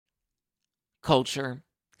Culture,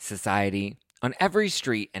 society, on every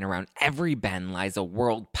street and around every bend lies a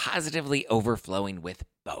world positively overflowing with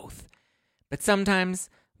both. But sometimes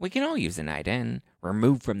we can all use a night in,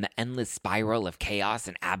 removed from the endless spiral of chaos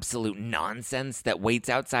and absolute nonsense that waits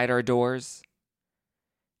outside our doors.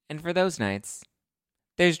 And for those nights,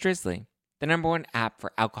 there's Drizzly, the #1 app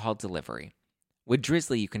for alcohol delivery. With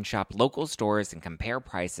Drizzly, you can shop local stores and compare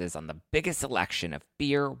prices on the biggest selection of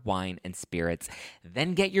beer, wine, and spirits,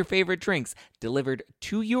 then get your favorite drinks delivered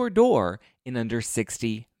to your door in under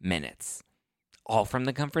 60 minutes. All from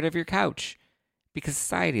the comfort of your couch. Because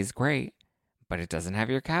society is great, but it doesn't have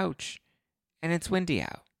your couch. And it's windy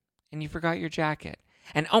out. And you forgot your jacket.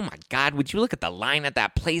 And oh my God, would you look at the line at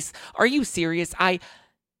that place? Are you serious?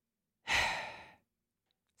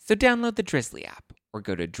 So download the Drizzly app or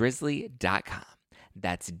go to drizzly.com.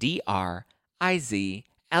 That's DRIZLY.com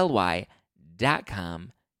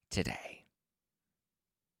today.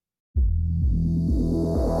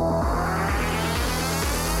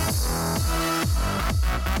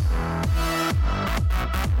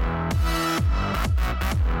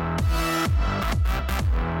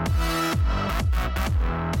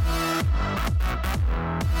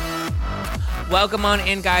 Welcome on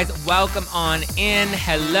in, guys. Welcome on in.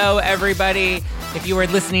 Hello, everybody. If you are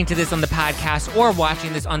listening to this on the podcast or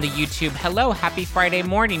watching this on the YouTube, hello, happy Friday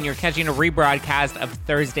morning. You're catching a rebroadcast of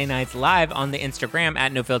Thursday Nights Live on the Instagram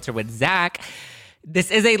at No Filter with Zach.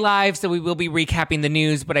 This is a live, so we will be recapping the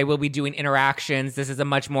news, but I will be doing interactions. This is a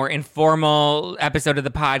much more informal episode of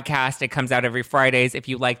the podcast. It comes out every Fridays. If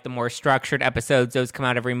you like the more structured episodes, those come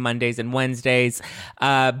out every Mondays and Wednesdays.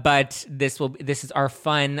 But this is our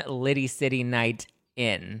fun Liddy City night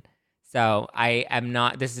in. So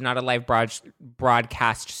this is not a live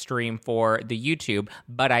broadcast stream for the YouTube,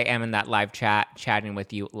 but I am in that live chatting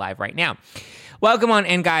with you live right now. Welcome on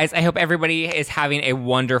in, guys. I hope everybody is having a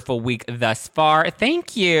wonderful week thus far.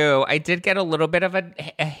 Thank you. I did get a little bit of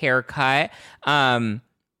a haircut. I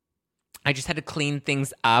just had to clean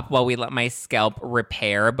things up while we let my scalp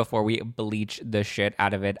repair before we bleach the shit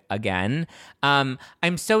out of it again. I'm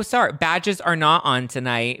so sorry. Badges are not on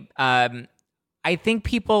tonight. I think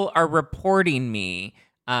people are reporting me.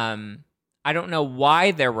 I don't know why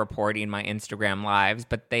they're reporting my Instagram lives,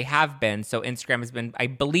 but they have been. So Instagram has been, I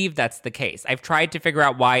believe that's the case. I've tried to figure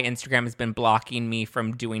out why Instagram has been blocking me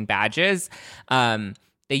from doing badges. They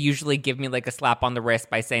usually give me like a slap on the wrist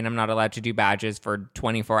by saying I'm not allowed to do badges for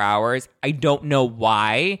 24 hours. I don't know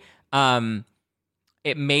why.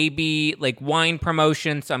 It may be like wine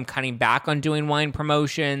promotion, so I'm cutting back on doing wine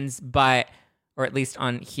promotions, or at least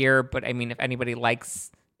on here. But I mean, if anybody likes,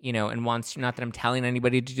 and wants to, not that I'm telling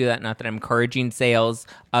anybody to do that, not that I'm encouraging sales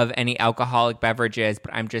of any alcoholic beverages,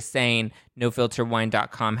 but I'm just saying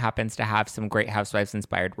nofilterwine.com happens to have some great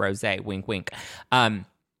Housewives-inspired rosé. Wink, wink.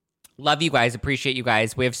 Love you guys. Appreciate you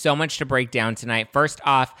guys. We have so much to break down tonight. First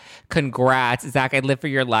off, congrats. Zach, I live for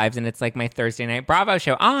your lives, and it's like my Thursday night Bravo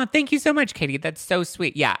show. Oh, thank you so much, Katie. That's so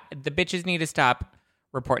sweet. Yeah, the bitches need to stop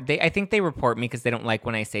I think they report me because they don't like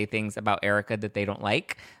when I say things about Erica that they don't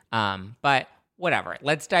like. But whatever.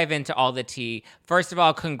 Let's dive into all the tea. First of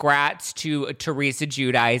all, congrats to Teresa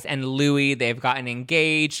Giudice and Louis. They've gotten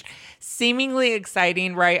engaged. Seemingly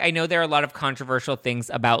exciting, right? I know there are a lot of controversial things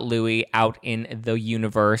about Louis out in the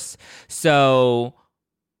universe. So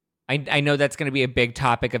I know that's going to be a big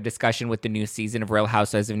topic of discussion with the new season of Real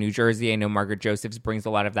Housewives of New Jersey. I know Margaret Josephs brings a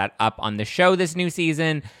lot of that up on the show this new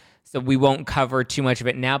season. So we won't cover too much of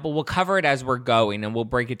it now, but we'll cover it as we're going, and we'll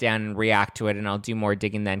break it down and react to it, and I'll do more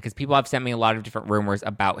digging then, because people have sent me a lot of different rumors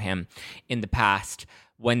about him in the past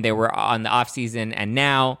when they were on the off season and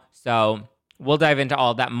now. So we'll dive into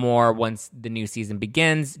all of that more once the new season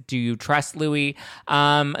begins. Do you trust Louis?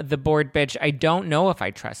 The bored bitch, I don't know if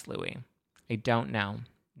I trust Louis. I don't know.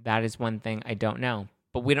 That is one thing I don't know.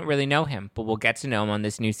 But we don't really know him, but we'll get to know him on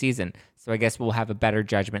this new season. So I guess we'll have a better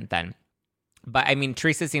judgment then. But, I mean,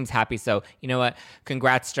 Teresa seems happy, so you know what?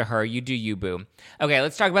 Congrats to her. You do you, boo. Okay,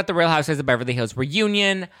 let's talk about the Real Housewives of Beverly Hills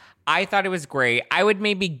reunion. I thought it was great. I would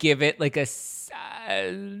maybe give it like a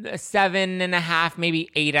 7.5, maybe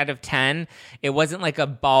 8 out of 10. It wasn't like a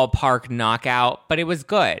ballpark knockout, but it was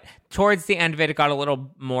good. Towards the end of it got a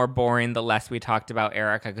little more boring the less we talked about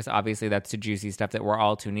Erica, because obviously that's the juicy stuff that we're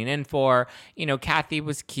all tuning in for. Kathy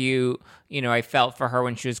was cute. I felt for her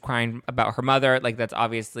when she was crying about her mother. Like, that's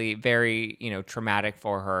obviously very, traumatic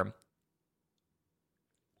for her.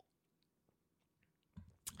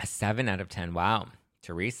 A 7 out of 10. Wow.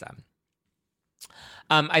 Teresa.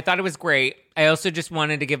 I thought it was great. I also just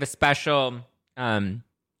wanted to give a special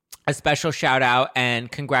shout out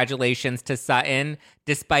and congratulations to Sutton.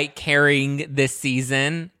 Despite carrying this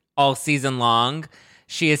season all season long,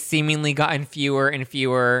 She has seemingly gotten fewer and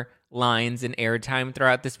fewer lines and airtime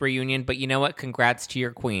throughout this reunion. But you know what? Congrats to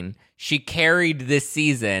your queen. She carried this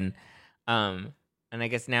season. And I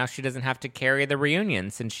guess now she doesn't have to carry the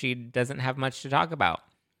reunion since she doesn't have much to talk about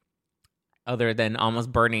other than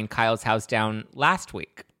almost burning Kyle's house down last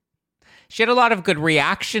week. She had a lot of good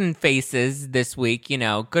reaction faces this week,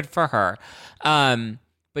 good for her.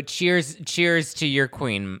 But cheers to your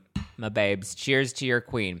queen, my babes. Cheers to your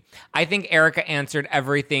queen. I think Erica answered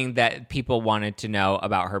everything that people wanted to know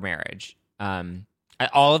about her marriage.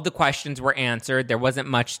 All of the questions were answered. There wasn't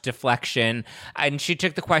much deflection. And she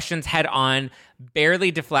took the questions head on, barely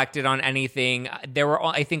deflected on anything. There were,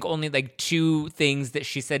 I think, only like 2 things that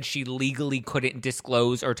she said she legally couldn't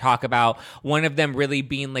disclose or talk about. One of them really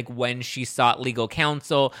being like when she sought legal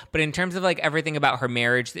counsel. But in terms of like everything about her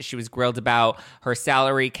marriage that she was grilled about, her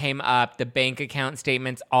salary came up, the bank account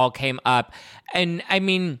statements all came up. And I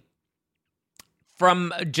mean,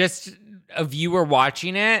 from just a viewer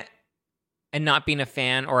watching it, and not being a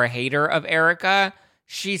fan or a hater of Erica,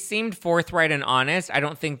 she seemed forthright and honest. I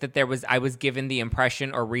don't think that I was given the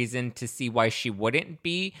impression or reason to see why she wouldn't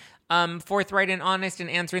be forthright and honest in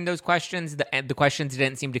answering those questions. The questions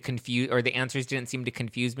didn't seem to confuse, or the answers didn't seem to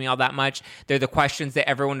confuse me all that much. They're the questions that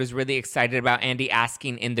everyone was really excited about Andy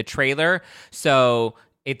asking in the trailer. So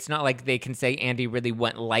it's not like they can say Andy really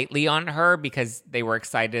went lightly on her because they were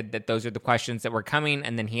excited that those are the questions that were coming,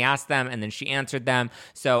 and then he asked them and then she answered them.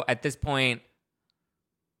 So at this point,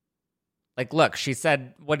 like, look, she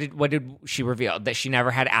said, what did she reveal? That she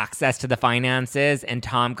never had access to the finances and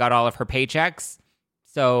Tom got all of her paychecks.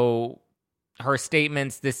 So her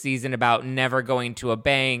statements this season about never going to a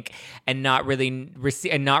bank and not really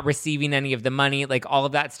not receiving any of the money, like all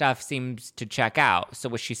of that stuff seems to check out. So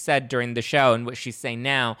what she said during the show and what she's saying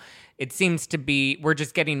now, it seems to be, we're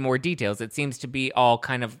just getting more details. It seems to be all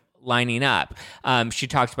kind of lining up. She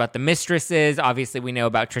talked about the mistresses. Obviously, we know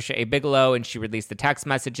about Trisha A. Bigelow, and she released the text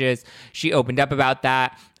messages. She opened up about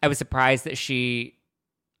that. I was surprised that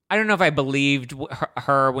I don't know if I believed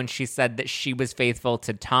her when she said that she was faithful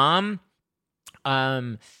to Tom.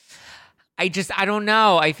 I don't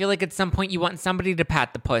know. I feel like at some point you want somebody to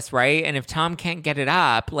pat the puss, right? And if Tom can't get it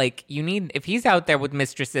up, like if he's out there with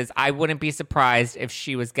mistresses, I wouldn't be surprised if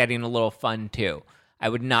she was getting a little fun too. I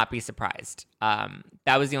would not be surprised.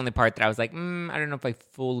 That was the only part that I was like, I don't know if I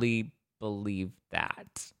fully believe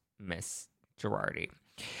that, Miss Girardi.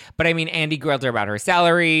 But I mean, Andy grilled her about her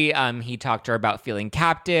salary. He talked to her about feeling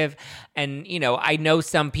captive. And, I know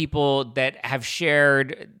some people that have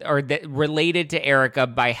shared or that related to Erica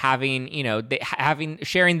by having,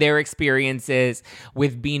 sharing their experiences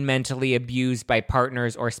with being mentally abused by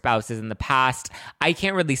partners or spouses in the past. I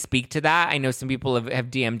can't really speak to that. I know some people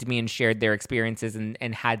have DM'd me and shared their experiences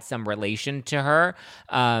and had some relation to her.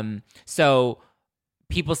 So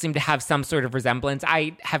people seem to have some sort of resemblance.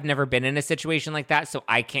 I have never been in a situation like that, so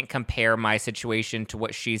I can't compare my situation to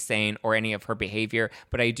what she's saying or any of her behavior.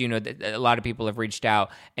 But I do know that a lot of people have reached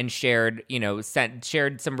out and shared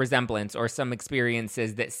some resemblance or some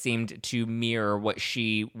experiences that seemed to mirror what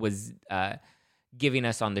she was giving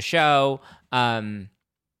us on the show.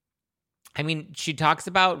 I mean, she talks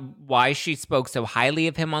about why she spoke so highly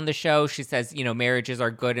of him on the show. She says, marriages are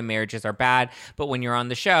good and marriages are bad. But when you're on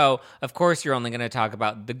the show, of course, you're only going to talk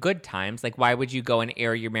about the good times. Like, why would you go and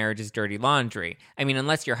air your marriage's dirty laundry? I mean,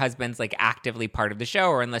 unless your husband's like actively part of the show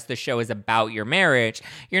or unless the show is about your marriage,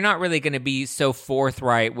 you're not really going to be so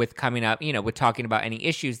forthright with coming up, with talking about any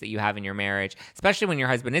issues that you have in your marriage, especially when your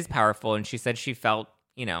husband is powerful. And she said she felt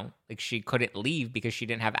like she couldn't leave because she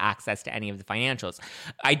didn't have access to any of the financials.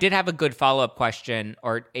 I did have a good follow-up question,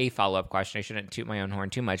 or a follow-up question. I shouldn't toot my own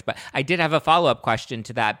horn too much, but I did have a follow-up question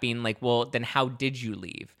to that being like, well, then how did you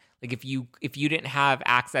leave? Like if you didn't have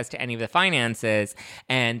access to any of the finances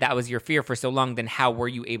and that was your fear for so long, then how were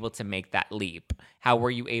you able to make that leap? How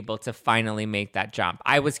were you able to finally make that jump?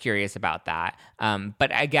 I was curious about that.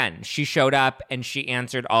 But again, she showed up and she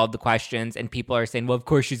answered all of the questions and people are saying, well, of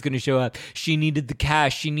course she's going to show up. She needed the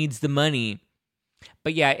cash. She needs the money.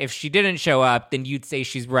 But yeah, if she didn't show up, then you'd say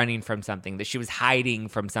she's running from something, that she was hiding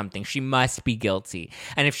from something. She must be guilty.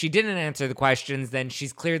 And if she didn't answer the questions, then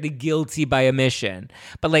she's clearly guilty by omission.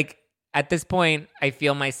 But like at this point, I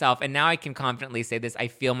feel myself, and now I can confidently say this, I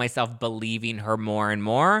feel myself believing her more and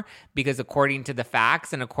more because according to the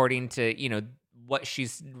facts and according to, what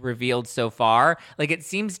she's revealed so far, like it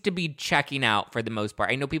seems to be checking out for the most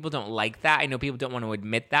part. I know people don't like that. I know people don't want to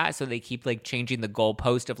admit that. So they keep like changing the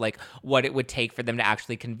goalpost of like what it would take for them to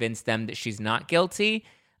actually convince them that she's not guilty.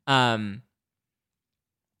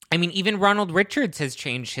 I mean, even Ronald Richards has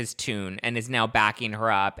changed his tune and is now backing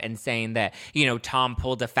her up and saying that, Tom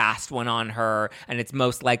pulled a fast one on her and it's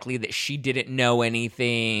most likely that she didn't know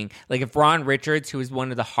anything. Like, if Ron Richards, who is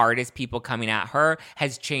one of the hardest people coming at her,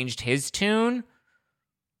 has changed his tune,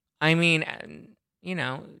 I mean,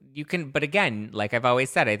 you can, but again, like I've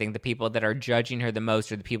always said, I think the people that are judging her the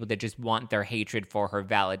most are the people that just want their hatred for her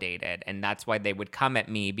validated. And that's why they would come at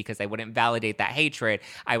me, because I wouldn't validate that hatred.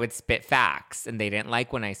 I would spit facts, and they didn't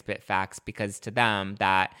like when I spit facts because to them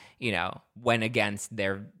that, went against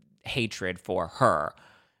their hatred for her.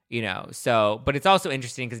 So, but it's also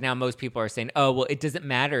interesting because now most people are saying, oh, well, it doesn't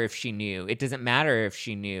matter if she knew. It doesn't matter if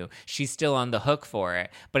she knew. She's still on the hook for it.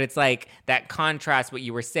 But it's like that contrast, what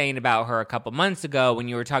you were saying about her a couple months ago when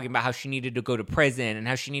you were talking about how she needed to go to prison and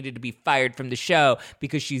how she needed to be fired from the show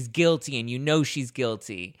because she's guilty and she's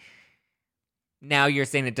guilty. Now you're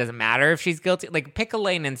saying it doesn't matter if she's guilty. Like, pick a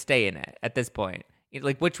lane and stay in it at this point.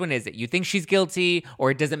 Like, which one is it? You think she's guilty,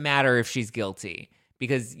 or it doesn't matter if she's guilty?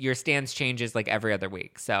 Because your stance changes like every other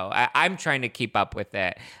week. So I'm trying to keep up with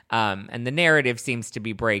it. And the narrative seems to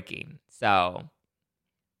be breaking. So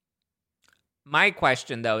my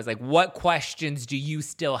question, though, is like, what questions do you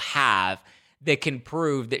still have that can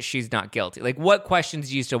prove that she's not guilty? Like, what questions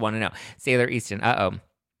do you still want to know? Sailor Easton,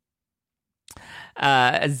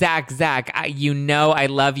 Zach, I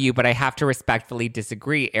love you, but I have to respectfully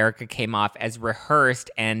disagree. Erica came off as rehearsed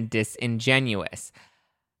and disingenuous.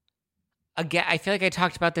 Again, I feel like I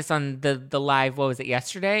talked about this on the live, what was it,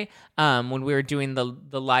 yesterday? When we were doing the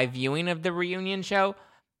live viewing of the reunion show.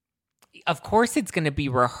 Of course it's going to be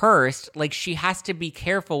rehearsed. Like, she has to be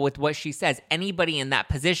careful with what she says. Anybody in that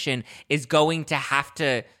position is going to have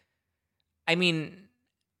to, I mean,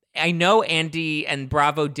 I know Andy and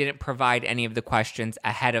Bravo didn't provide any of the questions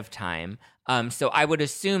ahead of time. So I would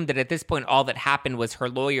assume that at this point, all that happened was her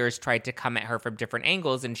lawyers tried to come at her from different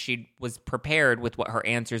angles, and she was prepared with what her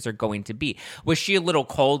answers are going to be. Was she a little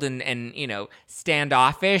cold and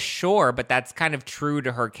standoffish? Sure, but that's kind of true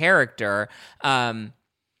to her character.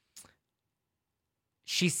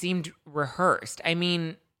 She seemed rehearsed. I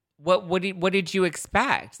mean, what did you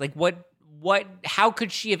expect? Like, how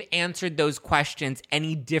could she have answered those questions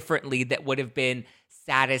any differently that would have been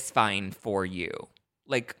satisfying for you?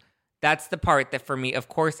 Like, that's the part that for me, of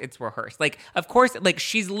course it's rehearsed. Like, of course, like,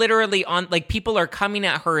 she's literally on, like, people are coming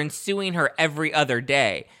at her and suing her every other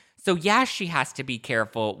day. So yeah, she has to be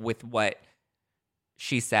careful with what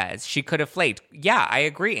she says. She could have flaked. Yeah, I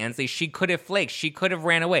agree, Ansley. She could have flaked. She could have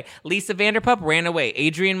ran away. Lisa Vanderpump ran away.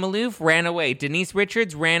 Adrienne Maloof ran away. Denise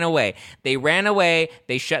Richards ran away. They ran away.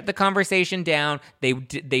 They shut the conversation down. They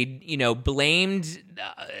blamed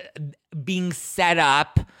being set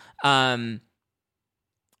up.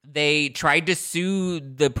 They tried to sue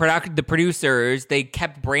the producers. They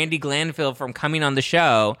kept Brandi Glanville from coming on the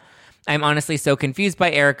show. I'm honestly so confused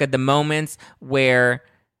by Erica. The moments where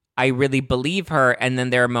I really believe her, and then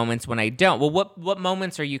there are moments when I don't. Well, what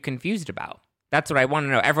moments are you confused about? That's what I want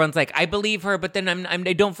to know. Everyone's like, I believe her, but then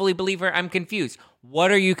I don't fully believe her. I'm confused.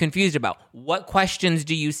 What are you confused about? What questions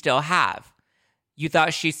do you still have? You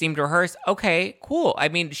thought she seemed rehearsed? Okay, cool. I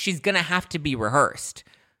mean, she's going to have to be rehearsed.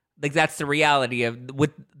 Like, that's the reality of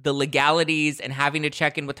with the legalities and having to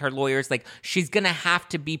check in with her lawyers. Like, she's going to have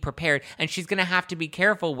to be prepared, and she's going to have to be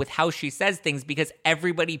careful with how she says things, because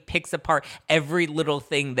everybody picks apart every little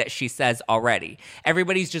thing that she says already.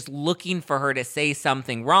 Everybody's just looking for her to say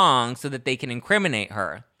something wrong so that they can incriminate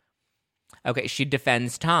her. Okay, she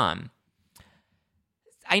defends Tom.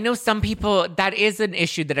 I know some people, that is an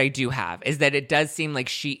issue that I do have, is that it does seem like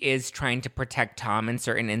she is trying to protect Tom in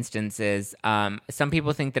certain instances. Some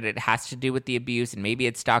people think that it has to do with the abuse, and maybe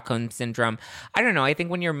it's Stockholm Syndrome. I don't know. I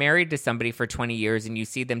think when you're married to somebody for 20 years and you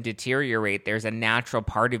see them deteriorate, there's a natural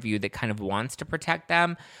part of you that kind of wants to protect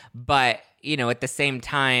them. But, at the same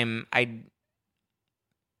time, I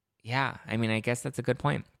guess that's a good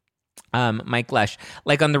point. Mike Lesh,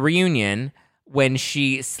 like on the reunion, when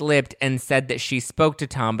she slipped and said that she spoke to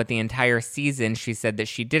Tom, but the entire season she said that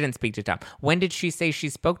she didn't speak to Tom. When did she say she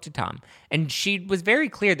spoke to Tom? And she was very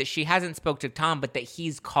clear that she hasn't spoke to Tom, but that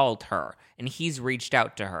he's called her and he's reached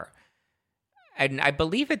out to her. And I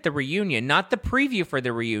believe at the reunion, not the preview for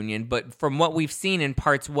the reunion, but from what we've seen in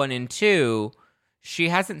parts 1 and 2, she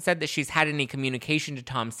hasn't said that she's had any communication to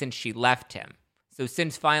Tom since she left him. So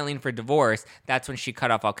since filing for divorce, that's when she cut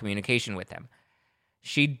off all communication with him.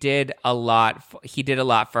 She did a lot. He did a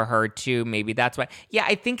lot for her too. Maybe that's why. Yeah,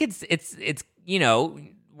 I think it's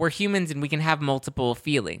we're humans and we can have multiple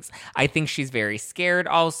feelings. I think she's very scared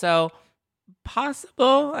also.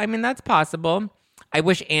 Possible. I mean, that's possible. I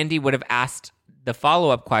wish Andy would have asked the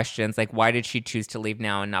follow-up questions, like why did she choose to leave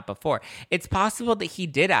now and not before? It's possible that he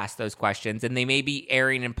did ask those questions and they may be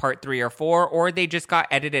airing in part 3 or 4, or they just got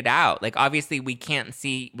edited out. Like, obviously we can't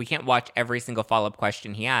watch every single follow-up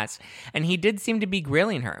question he asked. And he did seem to be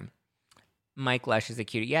grilling her. Mike Lush is a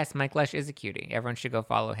cutie. Yes, Mike Lush is a cutie. Everyone should go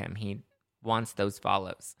follow him. He wants those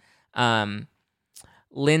follows.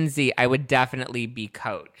 Lindsay, I would definitely be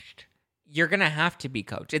coached. You're going to have to be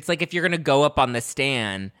coached. It's like if you're going to go up on the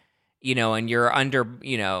stand, and you're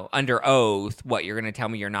under oath, what, you're going to tell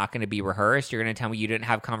me you're not going to be rehearsed? You're going to tell me you didn't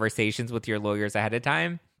have conversations with your lawyers ahead of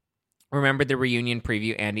time? Remember the reunion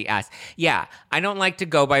preview, Andy asked. Yeah, I don't like to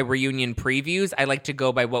go by reunion previews. I like to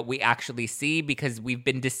go by what we actually see because we've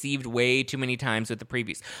been deceived way too many times with the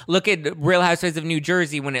previews. Look at Real Housewives of New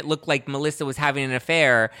Jersey when it looked like Melissa was having an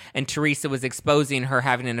affair and Teresa was exposing her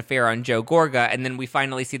having an affair on Joe Gorga, and then we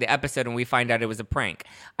finally see the episode and we find out it was a prank.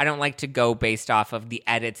 I don't like to go based off of the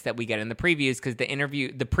edits that we get in the previews because the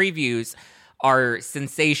previews are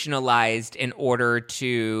sensationalized in order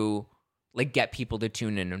to get people to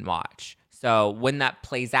tune in and watch. So when that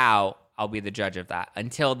plays out, I'll be the judge of that.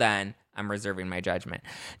 Until then, I'm reserving my judgment.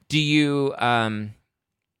 Do you, the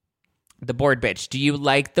board bitch, do you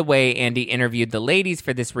like the way Andy interviewed the ladies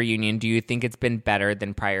for this reunion? Do you think it's been better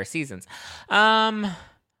than prior seasons? I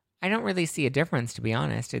don't really see a difference, to be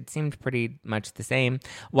honest. It seemed pretty much the same.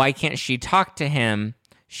 Why can't she talk to him?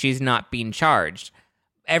 She's not being charged.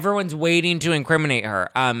 Everyone's waiting to incriminate her.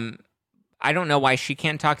 I don't know why she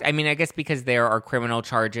can't talk. I mean, I guess because there are criminal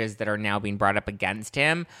charges that are now being brought up against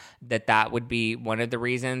him, that would be one of the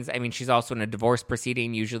reasons. I mean, she's also in a divorce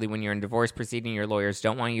proceeding. Usually when you're in a divorce proceeding, your lawyers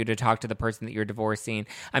don't want you to talk to the person that you're divorcing.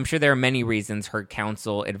 I'm sure there are many reasons her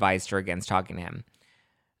counsel advised her against talking to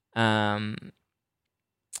him.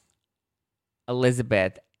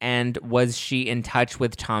 Elizabeth, and was she in touch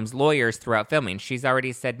with Tom's lawyers throughout filming? She's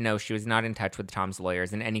already said no, she was not in touch with Tom's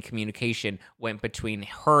lawyers, and any communication went between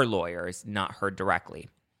her lawyers, not her directly.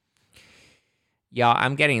 Y'all,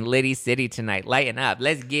 I'm getting Liddy City tonight. Lighten up.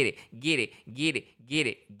 Let's get it. Get it. Get it. Get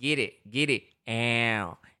it. Get it. Get it.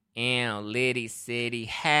 Ow. Ow. Liddy City.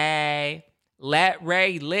 Hey. Let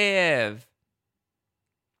Ray live.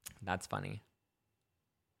 That's funny.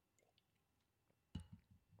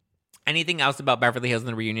 Anything else about Beverly Hills in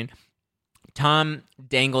the reunion? Tom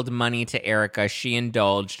dangled money to Erica. She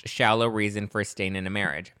indulged. Shallow reason for staying in a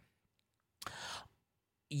marriage.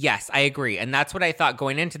 Yes, I agree. And that's what I thought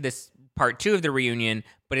going into this part 2 of the reunion.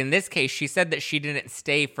 But in this case, she said that she didn't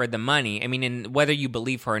stay for the money. I mean, and whether you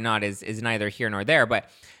believe her or not is neither here nor there. But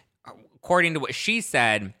according to what she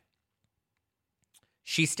said,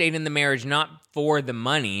 she stayed in the marriage not for the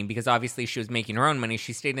money, because obviously she was making her own money.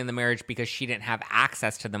 She stayed in the marriage because she didn't have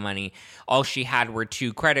access to the money. All she had were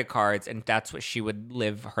 2 credit cards, and that's what she would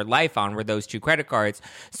live her life on, were those 2 credit cards.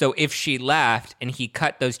 So if she left and he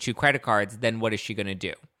cut those 2 credit cards, then what is she going to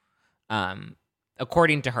do?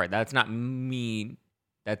 According to her, that's not me.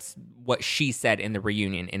 That's what she said in the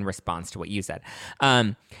reunion in response to what you said.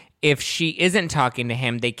 If she isn't talking to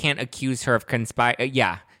him, they can't accuse her of conspiring.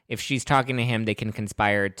 If she's talking to him, they can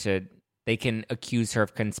accuse her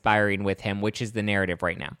of conspiring with him, which is the narrative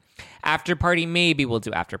right now. After party, maybe we'll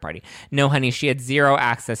do after party. No, honey, she had 0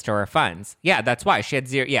 access to her funds. Yeah, that's why she had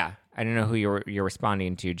 0. Yeah, I don't know who you're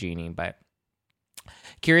responding to, Jeannie, but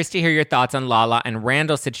curious to hear your thoughts on Lala and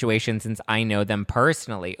Randall's situation since I know them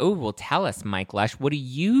personally. Oh, well, tell us, Mike Lush. What do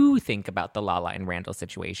you think about the Lala and Randall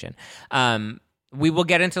situation? We will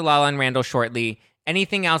get into Lala and Randall shortly.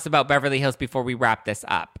 Anything else about Beverly Hills before we wrap this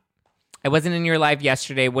up? I wasn't in your live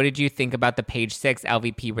yesterday. What did you think about the page 6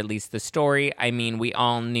 LVP released the story? I mean, we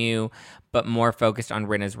all knew, but more focused on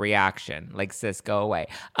Rinna's reaction. Like, sis, go away.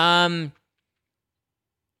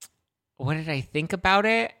 What did I think about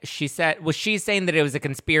it? She's saying that it was a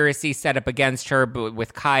conspiracy set up against her, but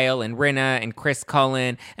with Kyle and Rinna and Chris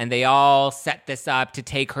Cullen, and they all set this up to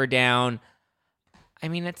take her down. I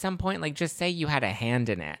mean, at some point, just say you had a hand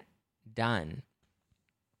in it. Done.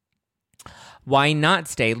 Why not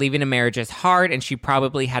stay? Leaving a marriage is hard, and she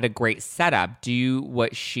probably had a great setup. Do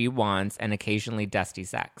what she wants and occasionally dusty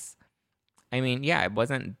sex. I mean, yeah, it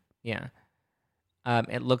wasn't, yeah.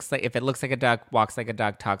 It looks like a duck, walks like a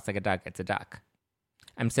duck, talks like a duck, it's a duck.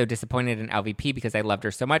 I'm so disappointed in LVP because I loved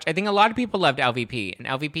her so much. I think a lot of people loved LVP, and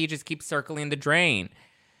LVP just keeps circling the drain.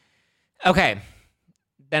 Okay,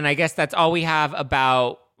 then I guess that's all we have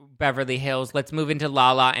about Beverly Hills. Let's move into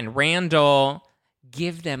Lala and Randall.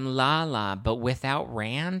 Give them Lala, but without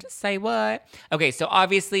Rand? Say what? Okay, so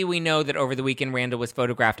obviously we know that over the weekend, Randall was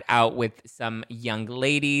photographed out with some young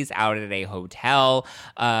ladies out at a hotel.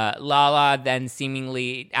 Lala then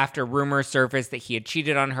seemingly, after rumors surfaced that he had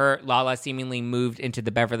cheated on her, Lala seemingly moved into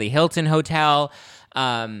the Beverly Hilton Hotel.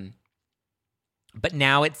 But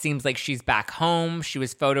now it seems like she's back home. She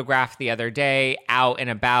was photographed the other day out and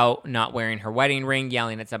about, not wearing her wedding ring,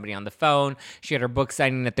 yelling at somebody on the phone. She had her book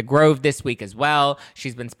signing at the Grove this week as well.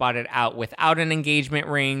 She's been spotted out without an engagement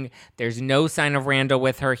ring. There's no sign of Randall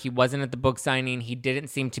with her. He wasn't at the book signing. He didn't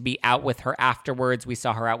seem to be out with her afterwards. We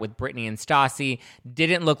saw her out with Brittany and Stassi.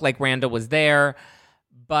 Didn't look like Randall was there.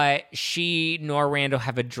 But she nor Randall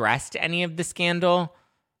have addressed any of the scandal.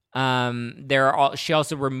 She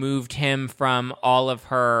also removed him from all of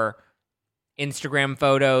her Instagram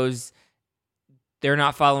photos. They're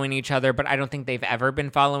not following each other, but I don't think they've ever been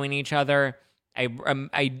following each other.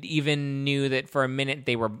 I even knew that for a minute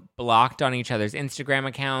they were blocked on each other's Instagram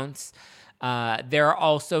accounts. There are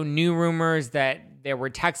also new rumors that there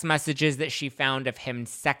were text messages that she found of him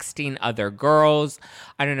sexting other girls.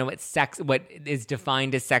 I don't know what is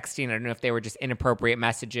defined as sexting. I don't know if they were just inappropriate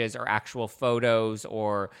messages or actual photos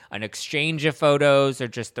or an exchange of photos or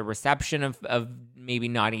just the reception of maybe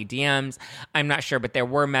naughty DMs. I'm not sure, but there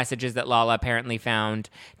were messages that Lala apparently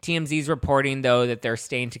found. TMZ's reporting, though, that they're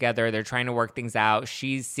staying together. They're trying to work things out.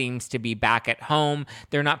 She seems to be back at home.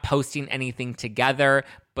 They're not posting anything together,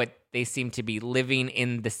 but they seem to be living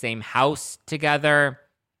in the same house together.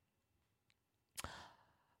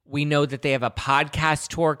 We know that they have a podcast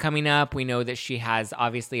tour coming up. We know that she has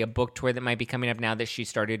obviously a book tour that might be coming up now that she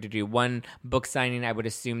started to do one book signing. I would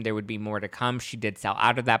assume there would be more to come. She did sell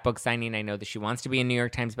out of that book signing. I know that she wants to be a New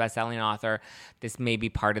York Times bestselling author. This may be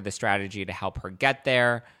part of the strategy to help her get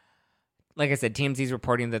there. Like I said, TMZ's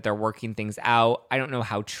reporting that they're working things out. I don't know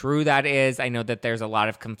how true that is. I know that there's a lot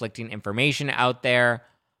of conflicting information out there.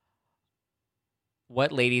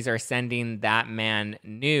 What ladies are sending that man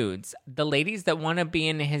nudes? The ladies that want to be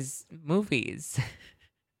in his movies.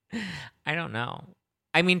 I don't know.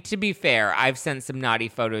 I mean, to be fair, I've sent some naughty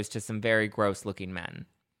photos to some very gross looking men.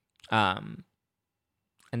 And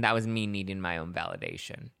that was me needing my own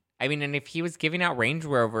validation. I mean, and if he was giving out Range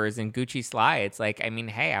Rovers and Gucci slides, like, I mean,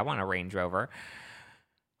 hey, I want a Range Rover.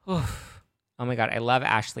 Oh my God, I love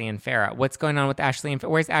Ashley and Farrah. What's going on with Ashley and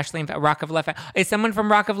Farrah? Where's Ashley and Farrah? Rock of Love. Is someone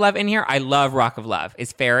from Rock of Love in here? I love Rock of Love.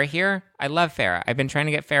 Is Farrah here? I love Farrah. I've been trying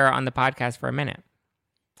to get Farrah on the podcast for a minute.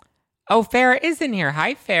 Oh, Farrah is in here.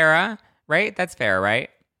 Hi, Farrah. Right? That's Farrah,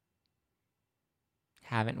 right?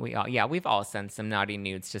 Haven't we all? Yeah, we've all sent some naughty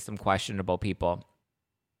nudes to some questionable people.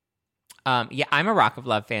 Yeah, I'm a Rock of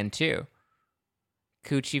Love fan too.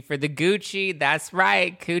 Coochie for the Gucci. That's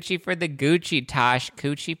right. Coochie for the Gucci, Tosh.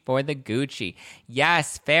 Coochie for the Gucci.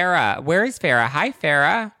 Yes, Farrah. Where is Farrah? Hi,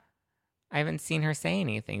 Farrah. I haven't seen her say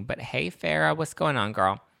anything, but hey, Farrah, what's going on,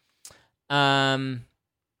 girl? Yeah.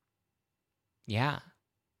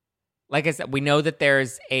 Like I said, we know that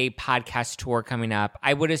there's a podcast tour coming up.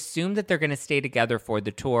 I would assume that they're going to stay together for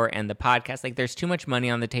the tour and the podcast. Like, there's too much money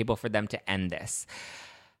on the table for them to end this.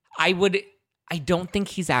 I don't think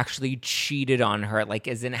he's actually cheated on her, like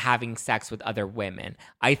as in having sex with other women.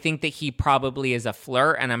 I think that he probably is a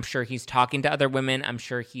flirt, and I'm sure he's talking to other women. I'm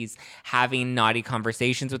sure he's having naughty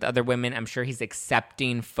conversations with other women. I'm sure he's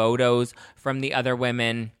accepting photos from the other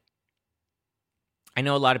women. I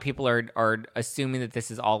know a lot of people are assuming that this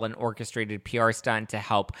is all an orchestrated PR stunt to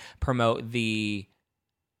help promote the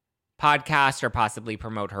podcast or possibly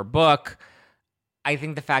promote her book. I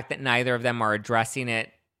think the fact that neither of them are addressing it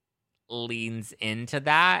leans into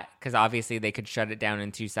that, because obviously they could shut it down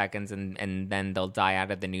in 2 seconds and then they'll die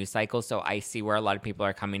out of the news cycle. So I see where a lot of people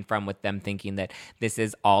are coming from with them thinking that this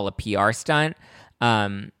is all a PR stunt.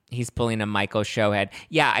 He's pulling a Michael Showhead.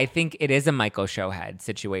 Yeah, I think it is a Michael Showhead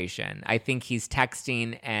situation. I think he's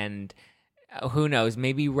texting, and who knows,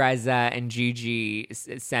 maybe Reza and Gigi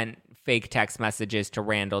sent fake text messages to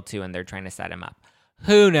Randall too, and they're trying to set him up.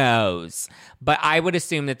 Who knows? But I would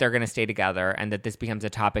assume that they're going to stay together and that this becomes a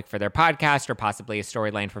topic for their podcast or possibly a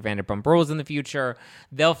storyline for Vanderpump Rules in the future.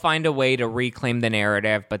 They'll find a way to reclaim the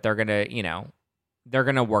narrative, but they're going to, they're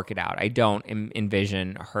going to work it out. I don't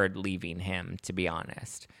envision her leaving him, to be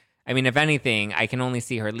honest. I mean, if anything, I can only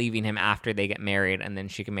see her leaving him after they get married, and then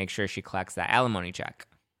she can make sure she collects that alimony check.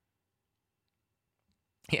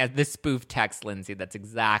 Yeah, this spoof text, Lindsay, that's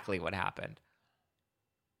exactly what happened.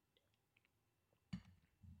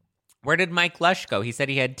 Where did Mike Lush go? He said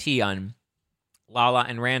he had tea on Lala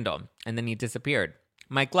and Randall, and then he disappeared.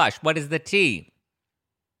 Mike Lush, what is the tea?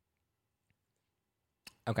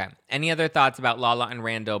 Okay. Any other thoughts about Lala and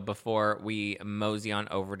Randall before we mosey on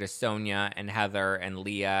over to Sonja and Heather and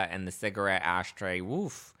Leah and the cigarette ashtray?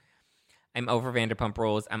 Woof. I'm over Vanderpump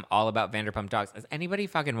Rules. I'm all about Vanderpump Dogs. Is anybody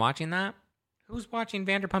fucking watching that? Who's watching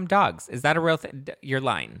Vanderpump Dogs? Is that a real thing? You're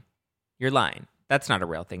lying. You're lying. That's not a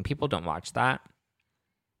real thing. People don't watch that.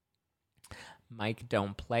 Mike,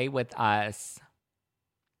 don't play with us.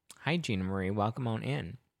 Hi, Gina Marie. Welcome on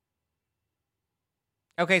in.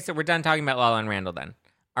 Okay, so we're done talking about Lala and Randall then.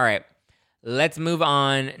 All right. Let's move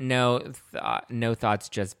on. No thoughts,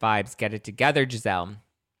 just vibes. Get it together, Giselle.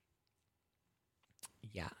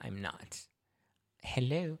 Yeah, I'm not.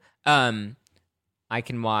 Hello. I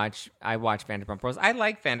watch Vanderpump Rules. I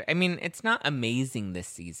like I mean, it's not amazing this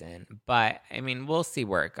season, but I mean, we'll see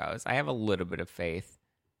where it goes. I have a little bit of faith.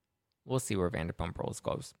 We'll see where Vanderpump Rules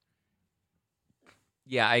goes.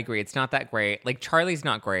 Yeah, I agree. It's not that great. Like, Charlie's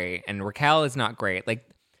not great, and Raquel is not great. Like,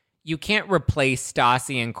 you can't replace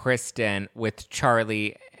Stassi and Kristen with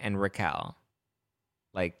Charlie and Raquel.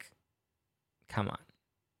 Like, come on.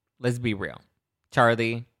 Let's be real.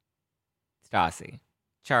 Charlie, Stassi.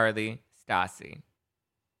 Charlie, Stassi.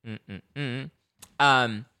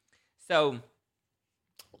 So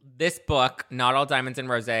this book, Not All Diamonds and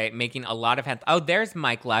Rosé, making a lot of headlines. Oh, there's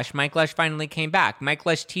Mike Lush. Mike Lush finally came back. Mike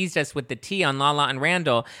Lush teased us with the tea on Lala and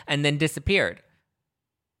Randall and then disappeared.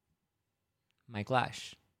 Mike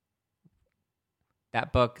Lush.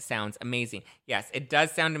 That book sounds amazing. Yes, it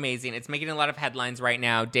does sound amazing. It's making a lot of headlines right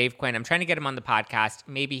now. Dave Quinn, I'm trying to get him on the podcast.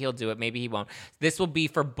 Maybe he'll do it. Maybe he won't. This will be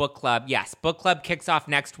for book club. Yes, book club kicks off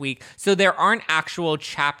next week. So there aren't actual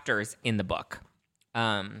chapters in the book.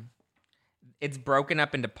 It's broken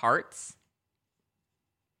up into parts.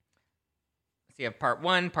 So you have part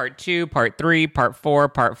 1, part 2, part 3, part 4,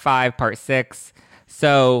 part 5, part 6.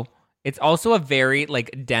 So it's also a very,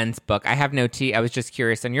 like, dense book. I have no tea. I was just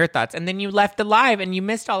curious on your thoughts. And then you left alive and you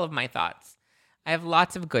missed all of my thoughts. I have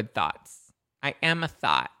lots of good thoughts. I am a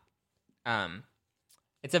thought.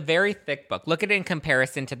 It's a very thick book. Look at it in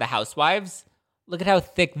comparison to The Housewives. Look at how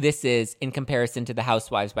thick this is in comparison to The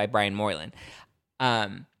Housewives by Brian Moylan.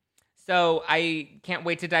 So I can't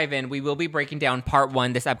wait to dive in. We will be breaking down part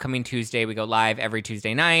 1 this upcoming Tuesday. We go live every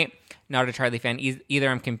Tuesday night. Not a Charlie fan either.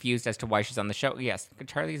 I'm confused as to why she's on the show. Yes,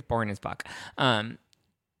 Charlie's boring as fuck. You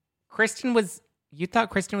thought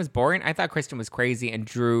Kristen was boring? I thought Kristen was crazy and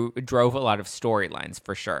drove a lot of storylines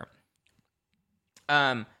for sure.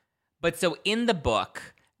 But so in the book,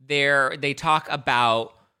 they talk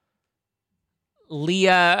about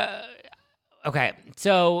Leah. Okay,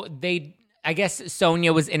 so I guess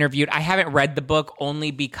Sonja was interviewed. I haven't read the book only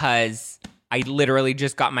because I literally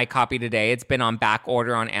just got my copy today. It's been on back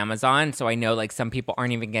order on Amazon. So I know like some people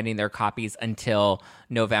aren't even getting their copies until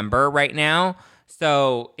November right now.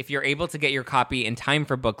 So if you're able to get your copy in time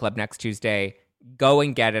for book club next Tuesday, go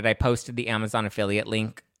and get it. I posted the Amazon affiliate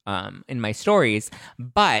link in my stories.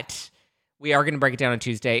 But we are going to break it down on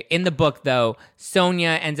Tuesday. In the book, though,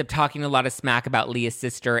 Sonja ends up talking a lot of smack about Leah's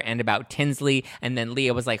sister and about Tinsley. And then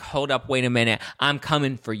Leah was like, hold up, wait a minute. I'm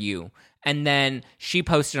coming for you. And then she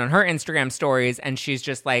posted on her Instagram stories and she's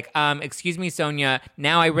just like, excuse me, Sonja,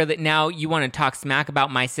 now you want to talk smack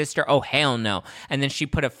about my sister? Oh, hell no. And then she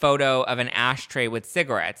put a photo of an ashtray with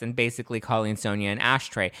cigarettes and basically calling Sonja an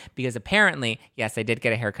ashtray because apparently, yes, I did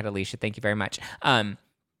get a haircut, Alicia. Thank you very much.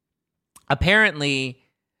 Apparently,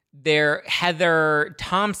 Heather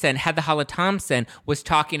Hala Thompson was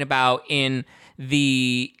talking about in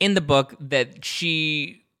the book that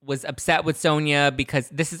she was upset with Sonja because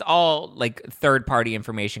this is all like third party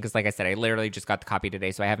information. Because like I said, I literally just got the copy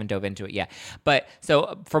today, so I haven't dove into it yet. But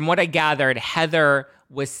so from what I gathered, Heather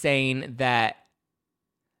was saying that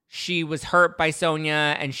she was hurt by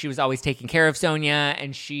Sonja and she was always taking care of Sonja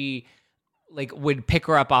and she like would pick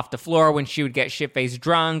her up off the floor when she would get shit-faced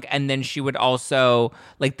drunk. And then she would also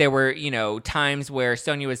like there were, times where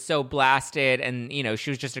Sonja was so blasted and, she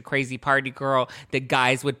was just a crazy party girl that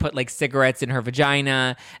guys would put like cigarettes in her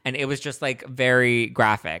vagina. And it was just like very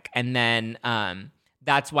graphic. And then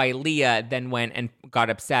that's why Leah then went and got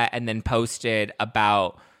upset and then posted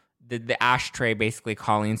about the ashtray, basically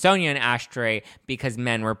calling Sonja an ashtray because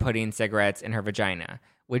men were putting cigarettes in her vagina.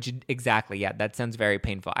 Which, exactly, yeah, that sounds very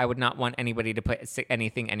painful. I would not want anybody to put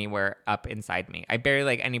anything anywhere up inside me. I barely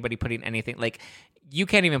like anybody putting anything, like, you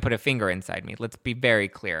can't even put a finger inside me. Let's be very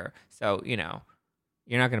clear. So, you're not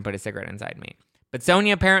going to put a cigarette inside me. But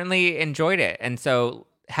Sonja apparently enjoyed it. And so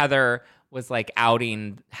Heather was, like,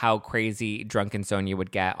 outing how crazy drunken Sonja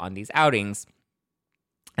would get on these outings.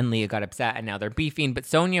 And Leah got upset, and now they're beefing. But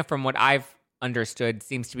Sonja, from what I've understood,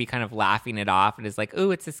 seems to be kind of laughing it off and is like,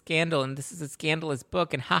 ooh, it's a scandal and this is a scandalous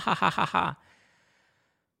book and ha ha ha ha ha.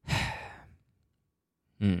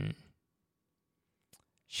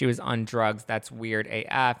 She was on drugs. That's weird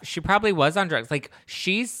AF. She probably was on drugs. Like,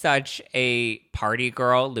 she's such a party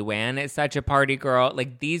girl. Luann is such a party girl.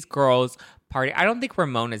 Like, these girls party. I don't think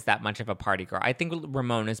Ramon is that much of a party girl. I think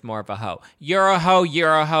Ramon is more of a hoe. You're a hoe,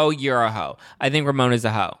 you're a hoe, you're a hoe. I think Ramon is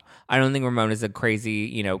a hoe. I don't think Ramon is a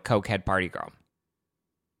crazy, cokehead party girl.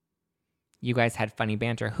 You guys had funny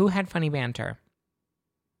banter. Who had funny banter?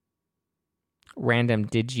 Random,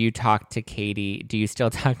 did you talk to Katie? Do you still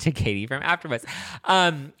talk to Katie from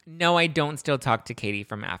AfterBuzz? No, I don't still talk to Katie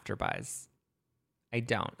from AfterBuzz. I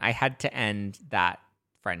don't. I had to end that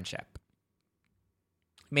friendship.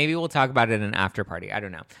 Maybe we'll talk about it in an after party. I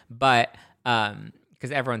don't know. But,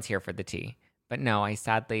 because everyone's here for the tea. But no, I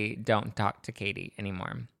sadly don't talk to Katie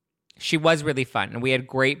anymore. She was really fun. And we had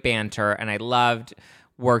great banter. And I loved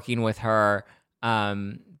working with her.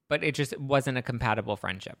 But it just wasn't a compatible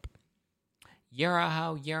friendship. You're a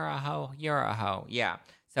hoe, you're a hoe, you're a hoe. Yeah.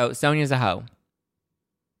 So Sonja's a hoe.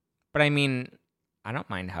 But I mean, I don't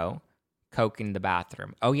mind hoe. Coke in the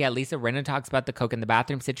bathroom. Oh yeah, Lisa Rinna talks about the coke in the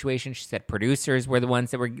bathroom situation. She said producers were the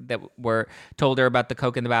ones that were told her about the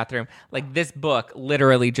coke in the bathroom. Like, this book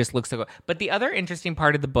literally just looks like. But the other interesting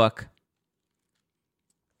part of the book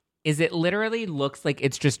is it literally looks like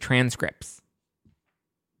it's just transcripts.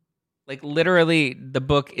 Like, literally, the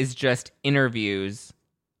book is just interviews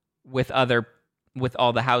with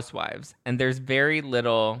all the housewives, and there's very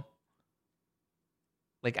little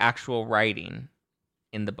like actual writing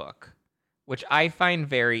in the book, which I find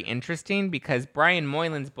very interesting because Brian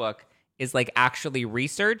Moylan's book is like actually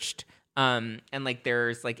researched, and like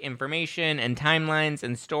there's like information and timelines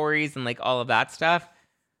and stories and like all of that stuff,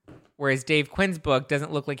 whereas Dave Quinn's book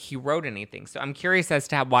doesn't look like he wrote anything. So I'm curious as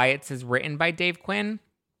to why it says written by Dave Quinn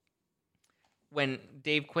when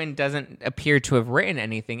Dave Quinn doesn't appear to have written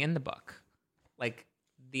anything in the book. Like,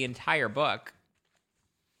 the entire book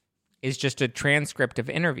is just a transcript of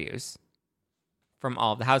interviews from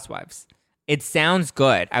all of the housewives. It sounds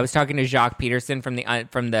good. I was talking to Jacques Peterson from the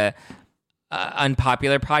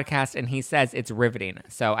Unpopular podcast, and he says it's riveting.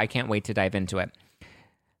 So I can't wait to dive into it.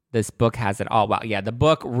 This book has it all. Wow, yeah, the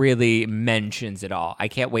book really mentions it all. I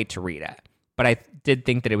can't wait to read it. But I did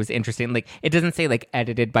think that it was interesting. Like, it doesn't say like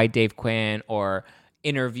edited by Dave Quinn or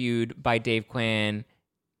interviewed by Dave Quinn.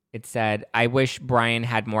 It said, I wish Brian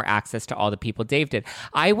had more access to all the people Dave did.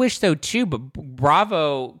 I wish so too, but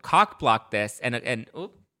Bravo cockblocked this.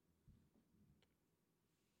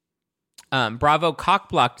 Bravo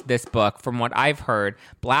cockblocked this book from what I've heard,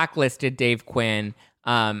 blacklisted Dave Quinn.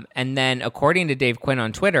 And then according to Dave Quinn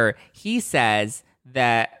on Twitter, he says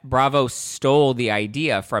that Bravo stole the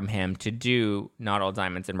idea from him to do Not All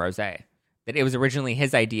Diamonds and Rosé. That it was originally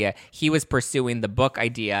his idea. He was pursuing the book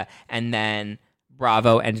idea, and then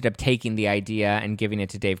Bravo ended up taking the idea and giving it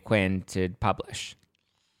to Dave Quinn to publish.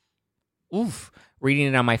 Oof. Reading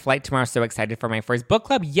it on my flight tomorrow. So excited for my first book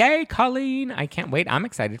club. Yay, Colleen. I can't wait. I'm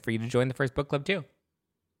excited for you to join the first book club too.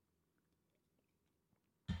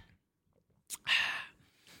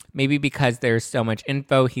 Maybe because there's so much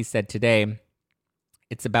info, he said today,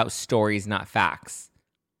 it's about stories, not facts.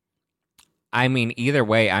 I mean, either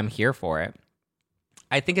way, I'm here for it.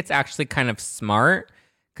 I think it's actually kind of smart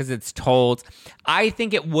because it's told. I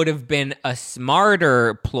think it would have been a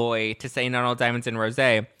smarter ploy to say Not All Diamonds and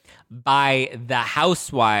Rosé by the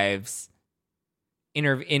housewives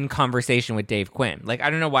in conversation with Dave Quinn. Like, I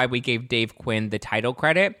don't know why we gave Dave Quinn the title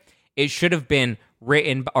credit. It should have been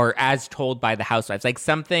written or as told by the housewives. Like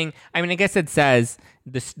something, I mean, I guess it says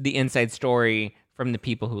the inside story from the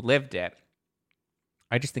people who lived it.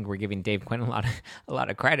 I just think we're giving Dave Quinn a lot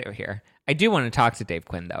of credit here. I do want to talk to Dave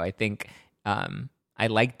Quinn, though. I think I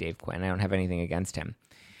like Dave Quinn. I don't have anything against him.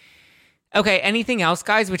 Okay, anything else,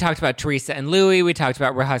 guys? We talked about Teresa and Louis. We talked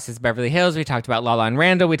about Real Housewives of Beverly Hills. We talked about Lala and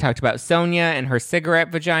Randall. We talked about Sonja and her cigarette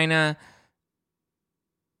vagina.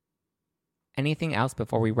 Anything else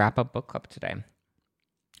before we wrap up book club today?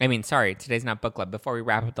 I mean, sorry, today's not book club. Before we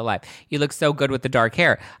wrap up the live. You look so good with the dark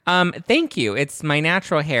hair. Thank you. It's my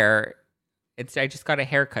natural hair. I just got a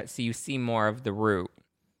haircut, so you see more of the root.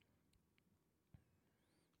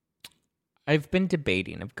 I've been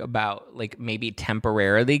debating about like maybe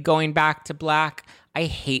temporarily going back to black. I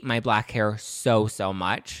hate my black hair so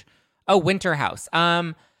much. Oh, Winter House.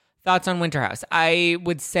 Thoughts on Winter House? I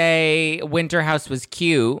would say Winter House was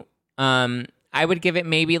cute. I would give it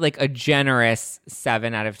maybe like a generous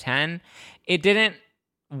 7 out of 10. It didn't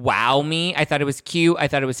wow me. I thought it was cute. I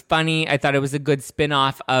thought it was funny. I thought it was a good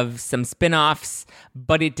spin-off of some spin-offs,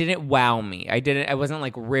 but it didn't wow me. I wasn't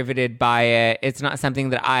like riveted by it. It's not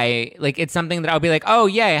something that it's something that I'll be like, oh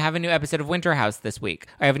yeah, I have a new episode of Winter House this week.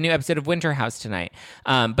 I have a new episode of Winter House tonight.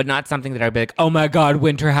 But not something that I'd be like, oh my God,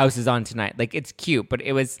 Winter House is on tonight. Like, it's cute, but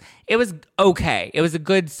it was okay. It was a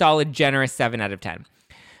good, solid, generous 7 out of 10.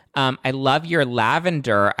 I love your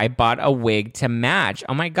lavender. I bought a wig to match.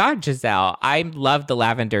 Oh my God, Giselle. I love the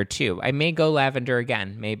lavender too. I may go lavender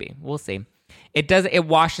again. Maybe. We'll see. It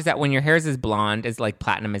washes out when your hair is as blonde as like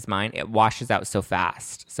platinum as mine. It washes out so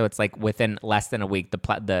fast. So it's like within less than a week,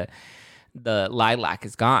 the lilac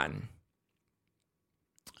is gone.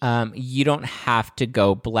 You don't have to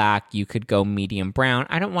go black. You could go medium brown.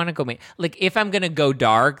 I don't want to go like if I'm going to go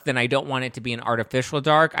dark, then I don't want it to be an artificial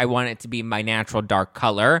dark. I want it to be my natural dark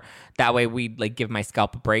color. That way we like give my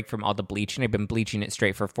scalp a break from all the bleaching. I've been bleaching it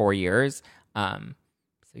straight for 4 years. So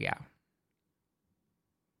yeah.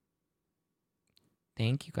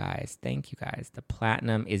 Thank you guys. The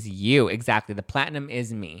platinum is you. Exactly. The platinum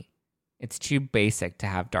is me. It's too basic to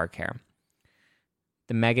have dark hair.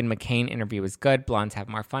 The Meghan McCain interview was good. Blondes have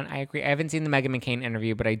more fun. I agree. I haven't seen the Meghan McCain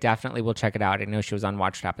interview, but I definitely will check it out. I know she was on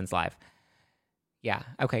Watch What Happens Live. Yeah.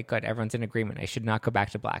 Okay, good. Everyone's in agreement. I should not go back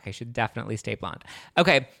to black. I should definitely stay blonde.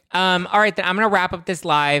 Okay. All right, then I'm going to wrap up this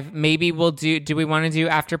live. Maybe we'll do we want to do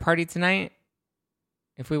after party tonight?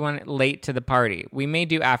 If we want it late to the party. We may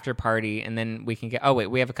do after party, and then we can get... Oh, wait.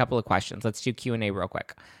 We have a couple of questions. Let's do Q&A real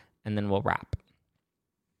quick, and then we'll wrap.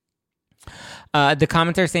 The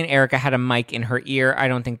comments are saying Erica had a mic in her ear. I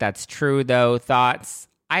don't think that's true, though. Thoughts?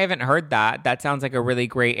 I haven't heard that. That sounds like a really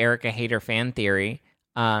great Erica hater fan theory.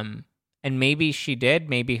 And maybe she did.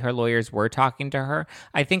 Maybe her lawyers were talking to her.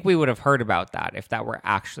 I think we would have heard about that if that were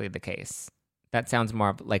actually the case. That sounds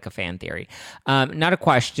more like a fan theory. Not a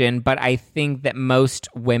question, but I think that most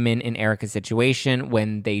women in Erica's situation,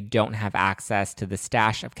 when they don't have access to the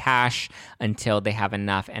stash of cash until they have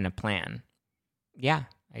enough and a plan. Yeah.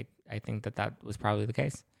 I think that was probably the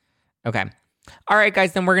case. Okay. All right,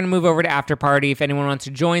 guys, then we're going to move over to after party. If anyone wants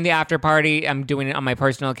to join the after party, I'm doing it on my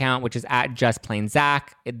personal account, which is at JustPlainZach.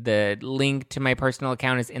 The link to my personal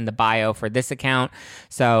account is in the bio for this account.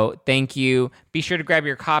 So thank you. Be sure to grab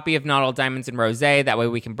your copy of Not All Diamonds and Rosé. That way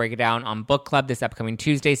we can break it down on book club this upcoming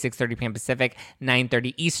Tuesday, 6:30 p.m. Pacific,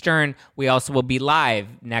 9:30 Eastern. We also will be live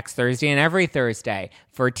next Thursday and every Thursday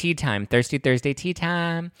for tea time. Thursday tea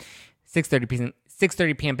time, 6:30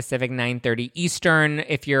 p.m. Pacific, 9:30 Eastern.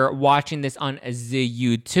 If you're watching this on the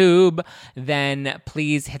YouTube, then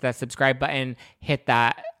please hit that subscribe button, hit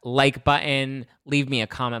that like button, leave me a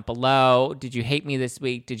comment below. Did you hate me this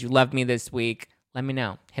week? Did you love me this week? Let me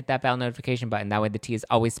know. Hit that bell notification button. That way the tea is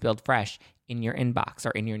always spilled fresh in your inbox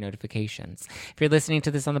or in your notifications. If you're listening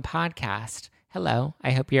to this on the podcast, hello.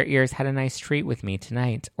 I hope your ears had a nice treat with me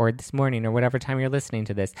tonight or this morning or whatever time you're listening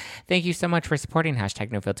to this. Thank you so much for supporting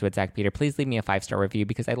 #NoFilter with Zach Peter. Please leave me a 5-star review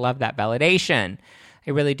because I love that validation.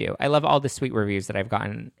 I really do. I love all the sweet reviews that I've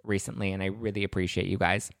gotten recently, and I really appreciate you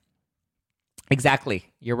guys. Exactly.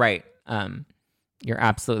 You're right. You're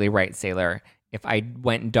absolutely right, Sailor. If I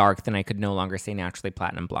went dark, then I could no longer say Naturally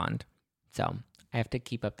Platinum Blonde. So I have to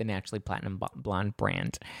keep up the Naturally Platinum Blonde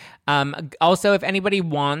brand. Also, if anybody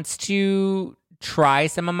wants to try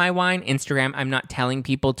some of my wine, Instagram, I'm not telling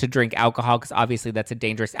people to drink alcohol because obviously that's a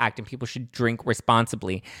dangerous act and people should drink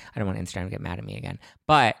responsibly. I don't want Instagram to get mad at me again.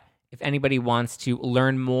 But if anybody wants to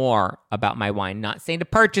learn more about my wine, not saying to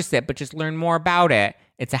purchase it, but just learn more about it,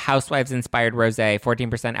 it's a Housewives-inspired rosé,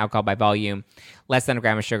 14% alcohol by volume, less than a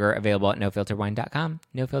gram of sugar, available at nofilterwine.com,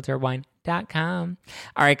 nofilterwine.com.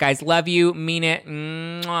 All right, guys, love you, mean it.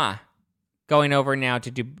 Mwah. Going over now to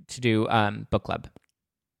do book club.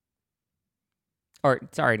 Or,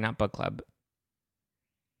 sorry, not book club.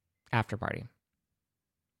 After party.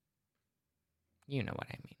 You know what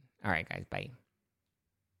I mean. All right, guys, bye.